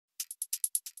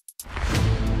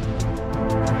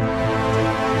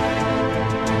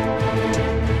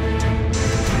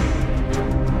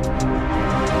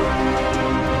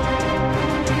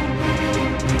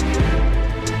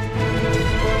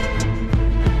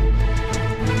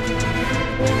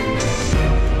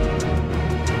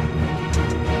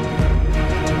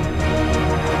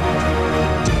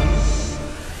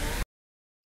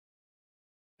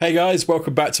Hey guys,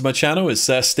 welcome back to my channel. It's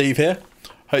Steve here.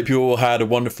 Hope you all had a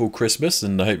wonderful Christmas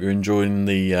and I hope you're enjoying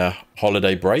the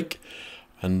holiday break,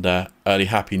 and early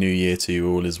Happy New Year to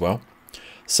you all as well.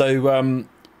 So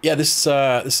yeah, this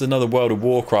is another World of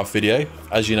Warcraft video.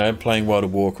 As you know, I'm playing World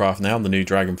of Warcraft now, the new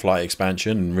Dragonflight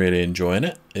expansion, and really enjoying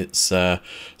it. It's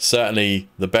certainly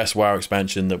the best WoW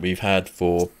expansion that we've had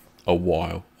for a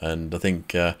while, and I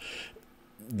think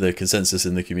the consensus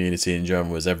in the community in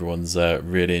general is everyone's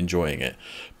really enjoying it.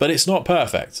 But it's not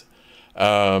perfect.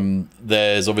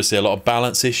 There's obviously a lot of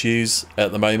balance issues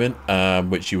at the moment,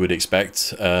 which you would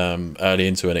expect early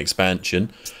into an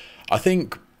expansion. I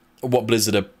think what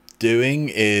Blizzard are doing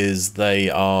is they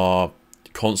are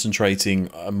concentrating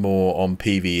more on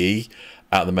PvE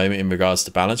at the moment in regards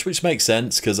to balance, which makes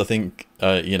sense because I think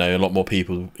you know, a lot more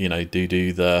people do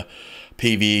the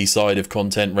PvE side of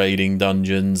content, raiding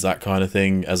dungeons, that kind of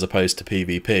thing, as opposed to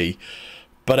PvP.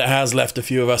 But it has left a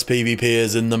few of us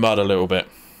PvPers in the mud a little bit,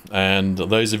 and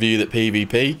those of you that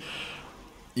PvP,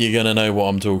 you're gonna know what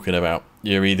I'm talking about.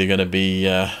 You're either gonna be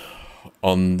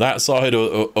on that side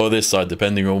or this side,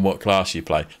 depending on what class you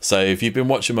play. So if you've been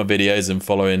watching my videos and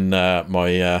following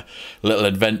my little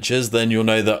adventures, then you'll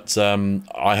know that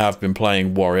I have been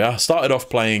playing warrior. I started off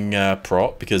playing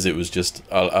prot because it was just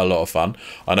a lot of fun.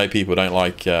 I know people don't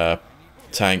like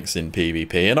tanks in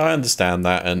PvP, and I understand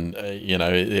that, and you know,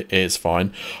 it's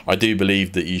fine. I do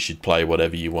believe that you should play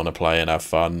whatever you want to play and have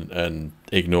fun and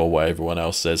ignore what everyone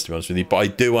else says, to be honest with you. But I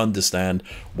do understand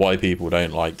why people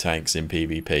don't like tanks in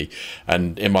PvP,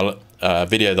 and in my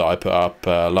video that I put up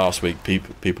last week,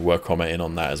 people were commenting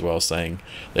on that as well, saying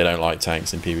they don't like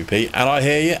tanks in PvP, and I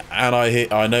hear you, and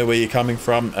I know where you're coming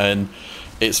from, and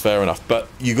it's fair enough. But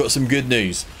you got some good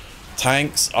news.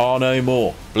 Tanks are no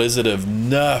more. Blizzard have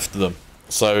nerfed them.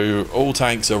 So all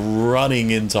tanks are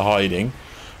running into hiding,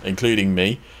 including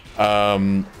me.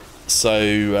 In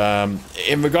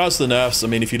regards to the nerfs, I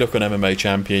mean, if you look on MMA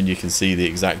Champion, you can see the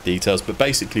exact details. But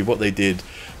basically what they did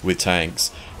with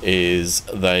tanks is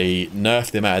they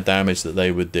nerfed the amount of damage that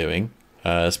they were doing.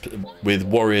 With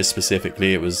warriors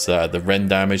specifically, it was the Ren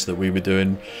damage that we were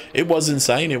doing. It was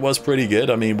insane. It was pretty good.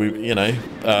 I mean,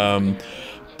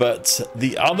 but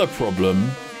the other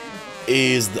problem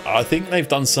is that I think they've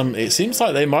done some, it seems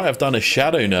like they might have done a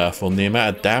shadow nerf on the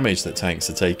amount of damage that tanks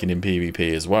are taking in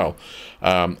PvP as well.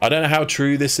 I don't know how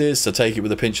true this is, so take it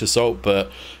with a pinch of salt,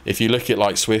 but if you look at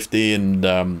like Swifty and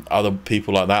other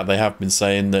people like that, they have been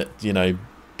saying that, you know,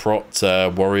 prot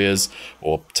warriors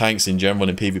or tanks in general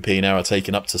in PvP now are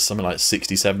taking up to something like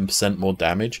 67% more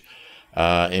damage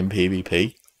in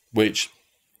PvP, which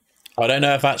I don't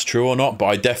know if that's true or not, but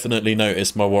I definitely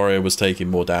noticed my warrior was taking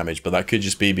more damage. But that could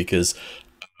just be because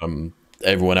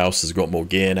everyone else has got more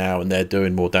gear now and they're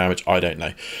doing more damage. I don't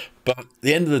know. But at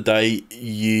the end of the day,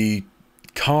 you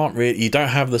don't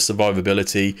have the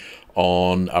survivability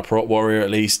on a prot warrior,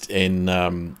 at least in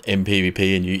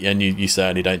PvP, and you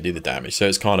certainly don't do the damage. So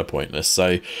it's kind of pointless.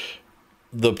 So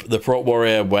the prot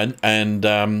warrior went, and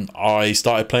I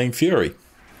started playing Fury.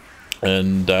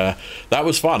 And that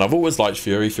was fun. I've always liked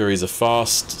Fury. Fury's a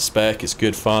fast spec, it's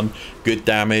good fun, good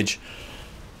damage,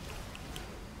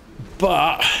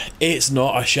 but it's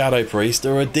not a Shadow Priest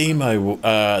or a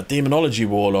Demonology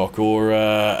Warlock or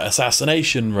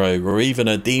Assassination Rogue or even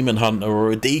a Demon Hunter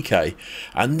or a DK.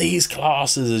 And these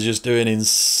classes are just doing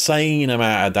insane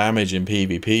amount of damage in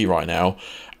PvP right now,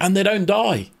 and they don't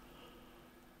die.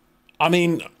 I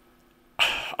mean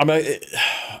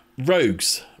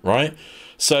rogues, right?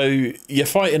 So you're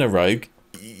fighting a rogue,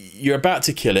 you're about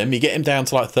to kill him, you get him down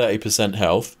to like 30%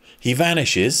 health, he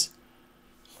vanishes.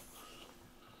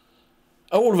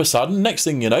 All of a sudden, next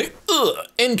thing you know,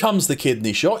 in comes the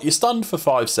kidney shot, you're stunned for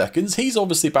 5 seconds, he's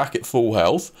obviously back at full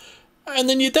health, and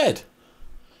then you're dead.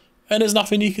 And there's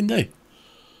nothing you can do.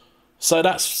 So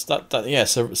that's yeah,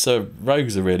 so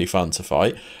rogues are really fun to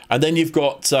fight. And then you've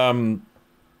got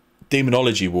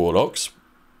Demonology Warlocks,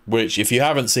 which, if you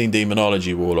haven't seen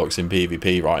Demonology Warlocks in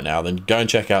PvP right now, then go and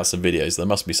check out some videos. There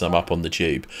must be some up on the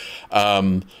tube.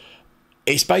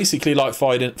 It's basically like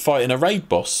fighting a raid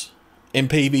boss in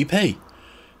PvP.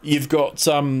 You've got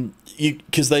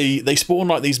because they spawn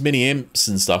like these mini imps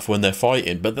and stuff when they're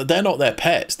fighting, but they're not their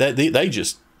pets. They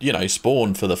just, you know,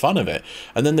 spawn for the fun of it.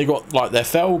 And then they got like their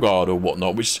Felguard or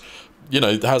whatnot, which, you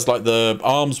know, has like the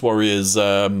Arms Warriors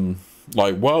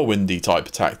like whirlwindy type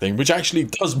attack thing, which actually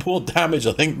does more damage,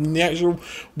 I think, than the actual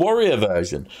warrior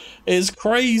version. It's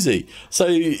crazy. So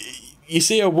you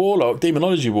see a warlock,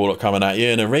 Demonology Warlock, coming at you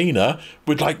in arena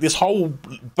with like this whole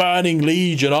burning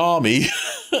legion army,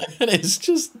 and it's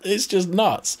just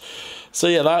nuts. So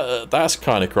yeah, that's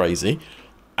kind of crazy.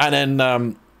 And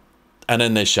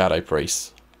then there's Shadow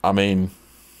Priests. I mean,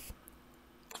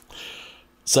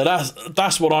 So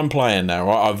that's what I'm playing now,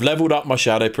 right? I've leveled up my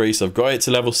Shadow Priest. I've got it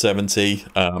to level 70.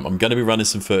 I'm going to be running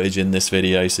some footage in this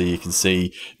video so you can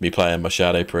see me playing my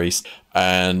Shadow Priest.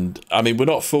 And I mean, we're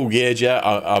not full geared yet.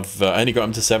 I've only got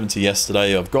him to 70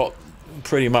 yesterday. I've got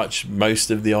pretty much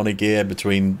most of the Honor gear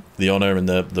between the Honor and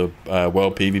the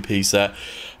World PvP set.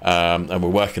 And we're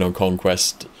working on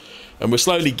Conquest. And we're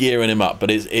slowly gearing him up, but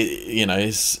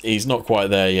he's not quite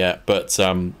there yet. But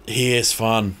he is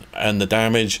fun, and the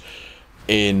damage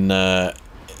in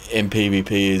PvP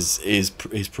is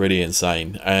pretty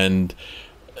insane, and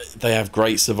they have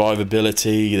great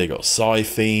survivability. They got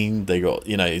Scyphine, they got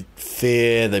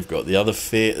Fear, they've got the other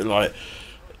Fear. Like,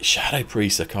 Shadow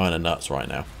Priests are kind of nuts right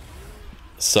now.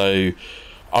 So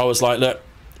I was like, look,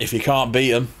 if you can't beat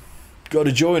them, got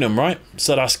to join them, right?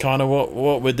 So that's kind of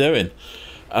what we're doing.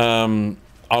 I'm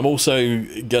also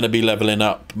going to be leveling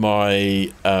up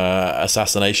my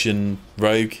assassination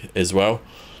rogue as well,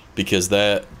 because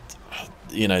they're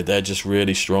just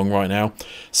really strong right now.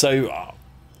 So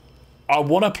I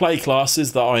want to play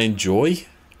classes that I enjoy,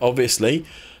 obviously,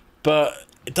 but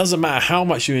it doesn't matter how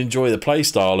much you enjoy the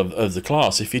playstyle of the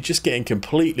class. If you're just getting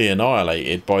completely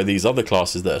annihilated by these other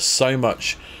classes that are so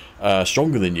much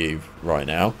stronger than you right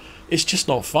now, it's just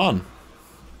not fun.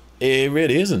 It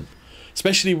really isn't.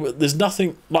 Especially, there's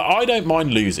nothing like, I don't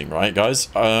mind losing, right, guys?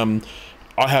 I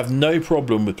have no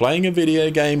problem with playing a video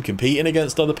game, competing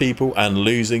against other people and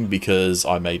losing because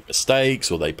I made mistakes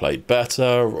or they played better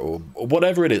or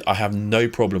whatever it is. I have no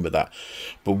problem with that.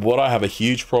 But what I have a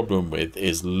huge problem with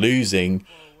is losing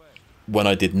when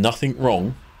I did nothing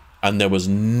wrong and there was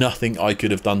nothing I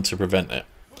could have done to prevent it.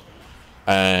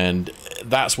 And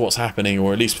that's what's happening,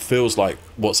 or at least feels like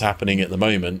what's happening at the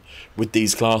moment with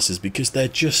these classes, because they're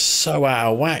just so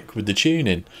out of whack with the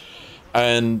tuning.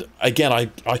 And again,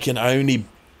 I can only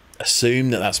assume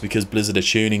that that's because Blizzard are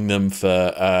tuning them for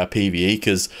PvE,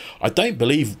 because I don't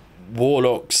believe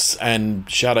Warlocks and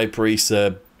Shadow Priests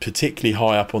are particularly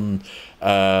high up on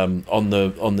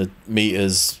the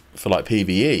meters for like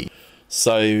PvE.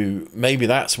 So maybe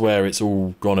that's where it's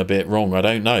all gone a bit wrong. I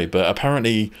don't know, but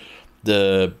apparently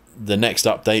the next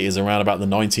update is around about the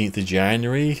 19th of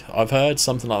January, I've heard,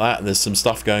 something like that. There's some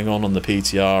stuff going on the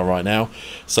PTR right now,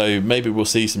 so maybe we'll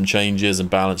see some changes and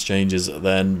balance changes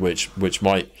then, which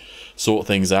might sort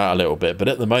things out a little bit. But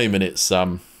at the moment, it's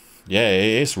yeah,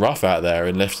 it's rough out there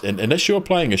unless you're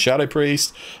playing a Shadow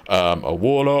Priest, a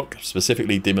Warlock,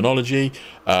 specifically Demonology,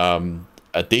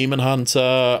 a Demon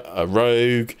Hunter, a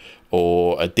Rogue,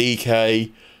 or a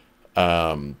DK.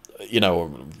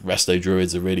 Resto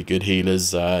Druids are really good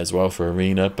healers as well for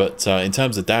Arena. But in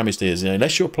terms of damage dealers,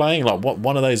 unless you're playing like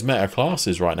one of those meta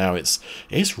classes right now, it's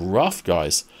rough,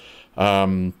 guys.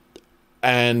 And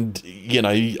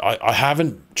I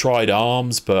haven't tried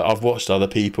Arms, but I've watched other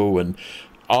people, and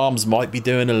Arms might be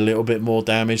doing a little bit more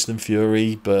damage than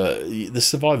Fury, but the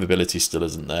survivability still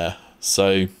isn't there.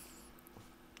 So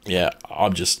yeah,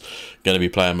 I'm just going to be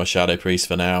playing my Shadow Priest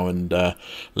for now and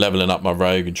leveling up my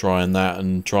Rogue and trying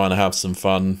to have some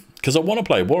fun, because I want to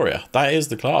play Warrior. That is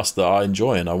the class that I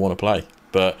enjoy and I want to play.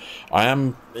 But I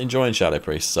am enjoying Shadow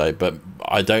Priest, but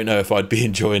I don't know if I'd be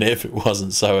enjoying it if it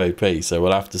wasn't so OP, so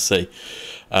we'll have to see.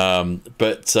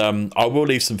 But I will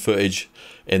leave some footage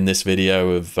in this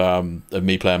video of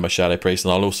me playing my Shadow Priest,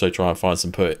 and I'll also try and find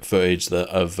some footage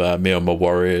of me on my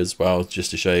Warrior as well,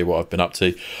 just to show you what I've been up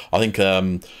to. I think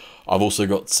I've also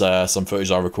got some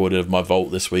footage I recorded of my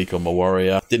Vault this week on my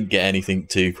Warrior. Didn't get anything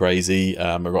too crazy.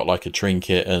 I got like a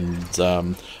trinket and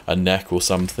a neck or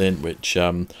something, which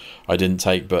I didn't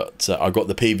take, but I got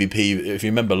the PvP. If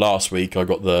you remember last week, I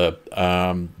got the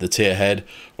tier head.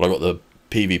 Well, I got the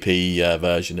PvP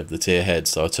version of the tier head,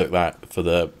 so I took that for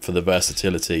the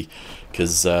versatility,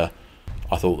 because I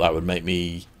thought that would make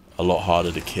me a lot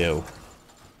harder to kill.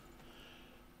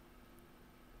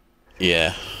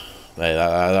 Yeah,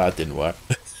 that didn't work.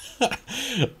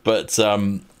 but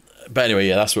anyway,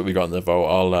 yeah, that's what we got in the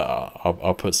Vault.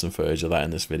 I'll put some footage of that in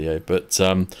this video. But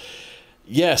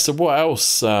yeah, so what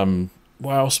else am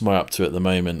I up to at the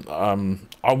moment?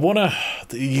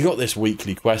 You got this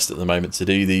weekly quest at the moment to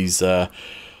do these 4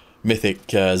 mythic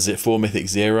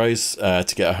zeros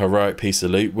to get a heroic piece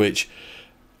of loot, which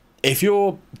if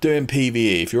you're doing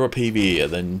PvE, if you're a PvEer,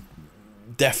 then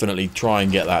definitely try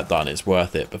and get that done. It's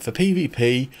worth it. But for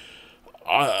PvP,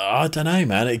 I don't know,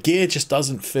 man. Gear just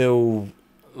doesn't feel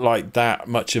like that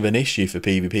much of an issue for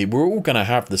PvP. We're all going to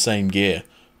have the same gear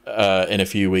in a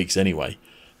few weeks anyway.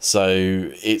 So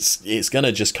it's going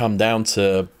to just come down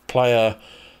to player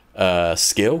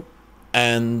skill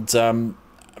and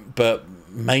but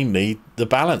mainly the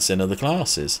balancing of the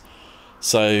classes.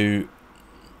 So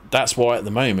that's why at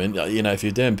the moment, you know, if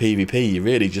you're doing PvP, you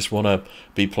really just want to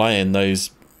be playing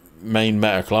those main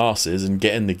meta classes and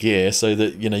getting the gear so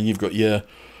that, you know, you've got your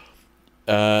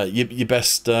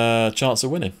best chance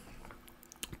of winning.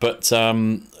 But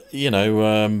you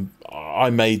know, I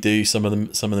may do some of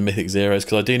the mythic zeros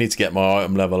because I do need to get my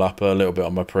item level up a little bit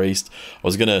on my priest. I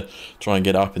was gonna try and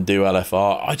get up and do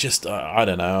LFR. I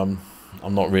don't know.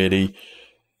 I'm not really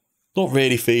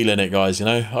feeling it, guys. You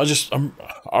know,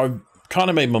 I kind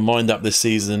of made my mind up this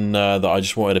season that I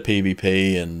just wanted a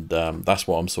PvP, and that's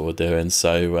what I'm sort of doing.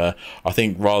 So I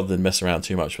think rather than mess around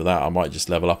too much with that, I might just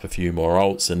level up a few more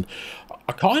alts, and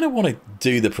I kind of want to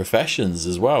do the professions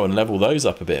as well and level those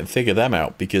up a bit and figure them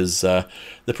out, because the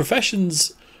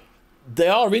professions, they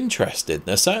are interesting.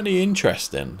 They're certainly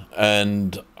interesting,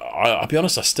 and I'll be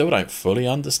honest, I still don't fully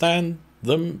understand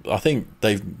them. I think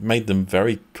they've made them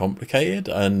very complicated,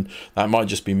 and that might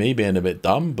just be me being a bit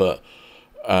dumb, but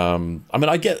I mean,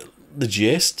 I get the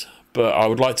gist, but I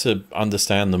would like to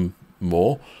understand them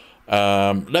more.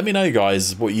 Let me know,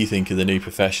 guys, what you think of the new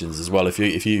professions as well. If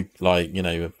you like, you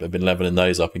know, have been leveling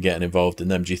those up and getting involved in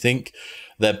them, do you think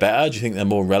they're better? Do you think they're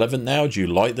more relevant now? Do you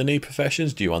like the new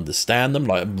professions? Do you understand them,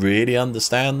 like really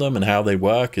understand them and how they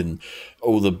work and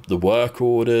all the work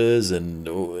orders? And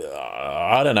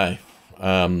I don't know.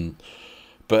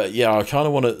 But yeah, I kind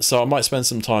of want to, so I might spend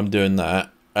some time doing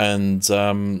that, and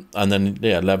then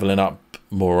yeah, leveling up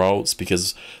more alts,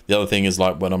 because the other thing is,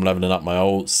 like, when I'm leveling up my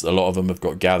alts, a lot of them have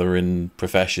got gathering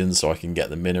professions, so I can get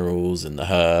the minerals and the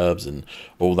herbs and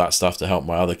all that stuff to help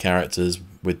my other characters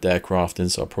with their crafting,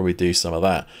 so I'll probably do some of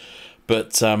that.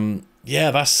 But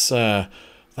yeah, that's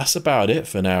about it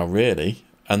for now, really.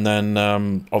 And then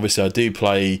obviously I do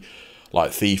play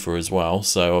like FIFA as well,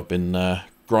 so I've been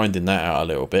grinding that out a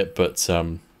little bit, but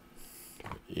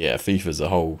yeah, FIFA's a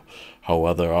whole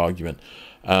other argument.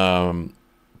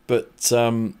 But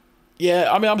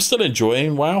yeah, I mean, I'm still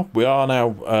enjoying WoW. We are now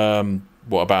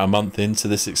what, about a month into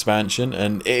this expansion,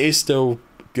 and it is still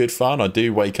good fun. I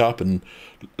do wake up and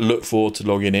look forward to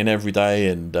logging in every day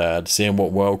and seeing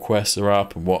what world quests are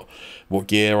up and what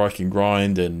gear I can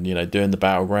grind, and, you know, doing the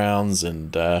battlegrounds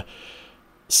and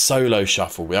solo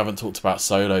shuffle. We haven't talked about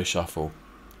solo shuffle.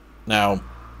 Now,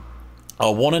 I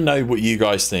want to know what you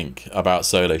guys think about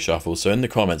solo shuffle. So in the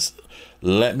comments,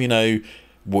 let me know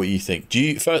what you think. Do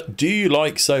you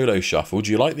like solo shuffle? Do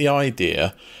you like the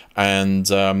idea? And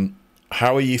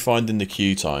how are you finding the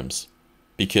queue times?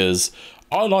 Because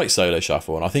I like solo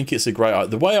shuffle, and I think it's a great,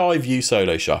 the way I view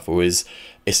solo shuffle is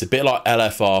it's a bit like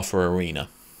LFR for arena.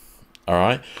 All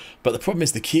right, but the problem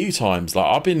is the queue times.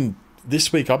 Like,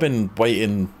 this week I've been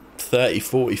waiting 30,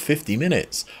 40, 50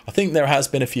 minutes. I think there has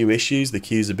been a few issues. The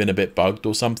queues have been a bit bugged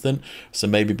or something, so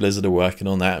maybe Blizzard are working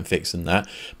on that and fixing that.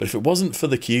 But if it wasn't for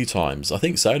the queue times, I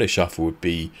think solo shuffle would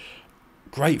be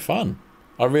great fun.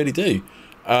 I really do.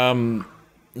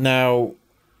 Now,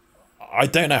 I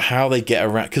don't know how they get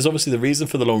around, because obviously the reason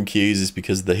for the long queues is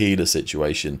because of the healer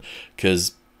situation.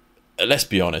 Because let's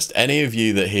be honest, any of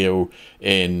you that heal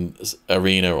in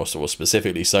arena or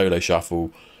specifically solo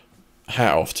shuffle,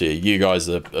 hat off to you. You guys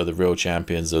are the real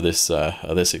champions of this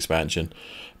expansion.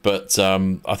 But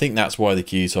I think that's why the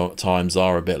queue times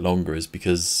are a bit longer, is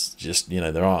because just, you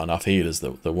know, there aren't enough healers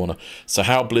that want to. So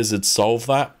how Blizzard solve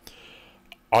that,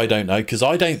 I don't know, because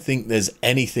I don't think there's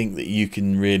anything that you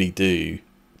can really do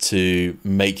to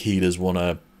make healers want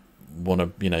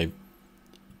to you know,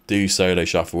 do solo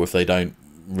shuffle if they don't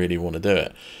really want to do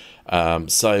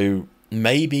it. So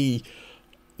maybe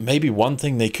one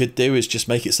thing they could do is just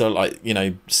make it so, like, you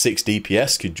know, 6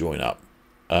 DPS could join up,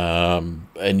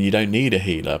 and you don't need a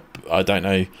healer. I don't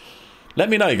know. Let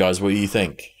me know, guys, what you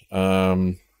think.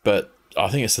 But I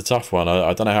think it's a tough one.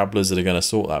 I don't know how Blizzard are going to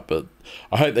sort that, but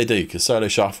I hope they do, because solo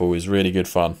shuffle is really good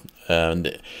fun.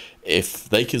 And if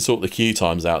they can sort the queue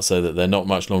times out so that they're not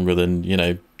much longer than, you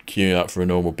know, queuing up for a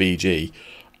normal BG,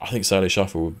 I think solo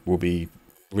shuffle will be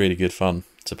really good fun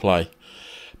to play.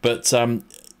 But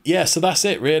yeah, so that's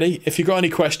it, really. If you've got any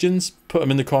questions, put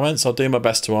them in the comments. I'll do my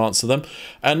best to answer them.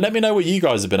 And let me know what you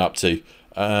guys have been up to.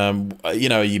 You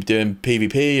know, are you doing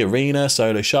PvP, arena,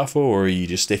 solo shuffle, or are you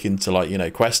just sticking to, like, you know,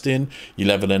 questing? You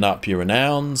leveling up your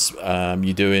renowns?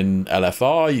 You doing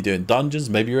LFR? You doing dungeons?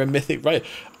 Maybe you're in mythic, right?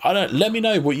 Let me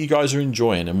know what you guys are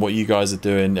enjoying and what you guys are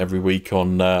doing every week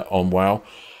on WoW.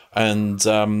 And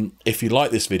if you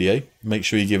like this video, make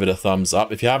sure you give it a thumbs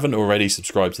up. If you haven't already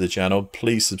subscribed to the channel,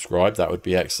 please subscribe. That would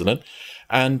be excellent.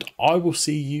 And I will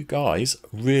see you guys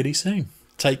really soon.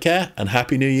 Take care, and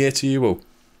Happy New Year to you all.